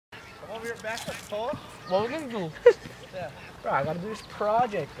Over your back, what What we gonna do? Yeah. Bro, I gotta do this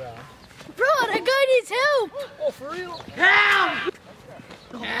project, bro. Bro, that guy needs help! Oh, for real? Help!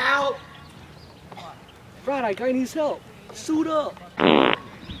 Help! Bro, that guy needs help. Suit up.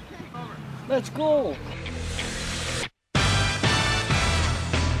 Let's go.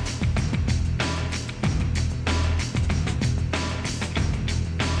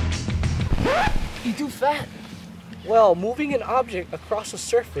 You too fat. Well, moving an object across a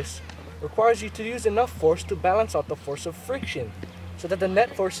surface requires you to use enough force to balance out the force of friction so that the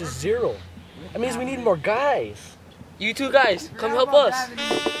net force is 0. That means we need more guys. You two guys, come help us.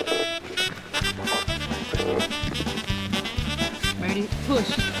 Ready? Push.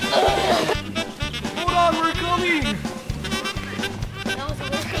 Hold on, we're coming.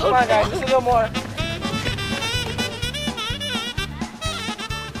 Come on, guys, just a little more.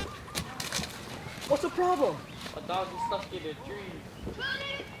 What's the problem? A dog is stuck in a tree.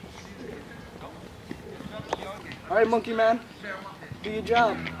 All right, monkey man, do your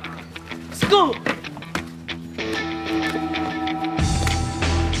job. Let's go!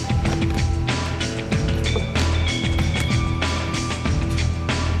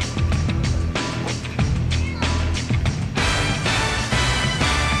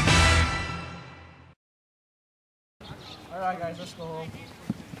 All right, guys, let's go home.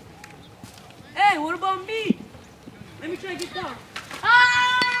 Hey, what about me? Let me try to get down.